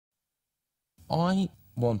I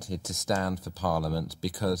wanted to stand for Parliament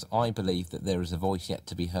because I believe that there is a voice yet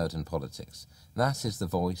to be heard in politics. That is the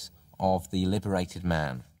voice of the Liberated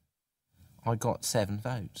Man. I got 7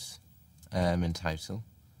 votes in total,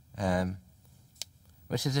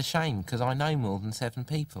 which is a shame because I know more than 7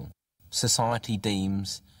 people. Society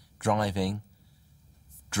deems driving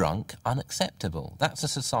drunk unacceptable. That's a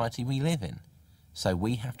society we live in, so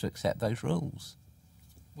we have to accept those rules.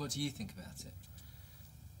 What do you think about it?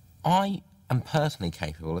 I am personally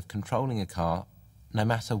capable of controlling a car no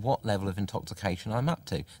matter what level of intoxication I'm up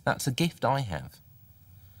to. That's a gift I have.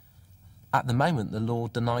 At the moment, the law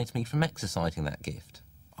denies me from exercising that gift.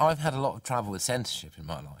 I've had a lot of trouble with censorship in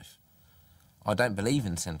my life. I don't believe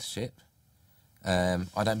in censorship.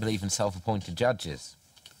 I don't believe in self-appointed judges.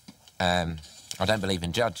 I don't believe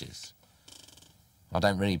in judges. I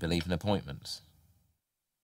don't really believe in appointments.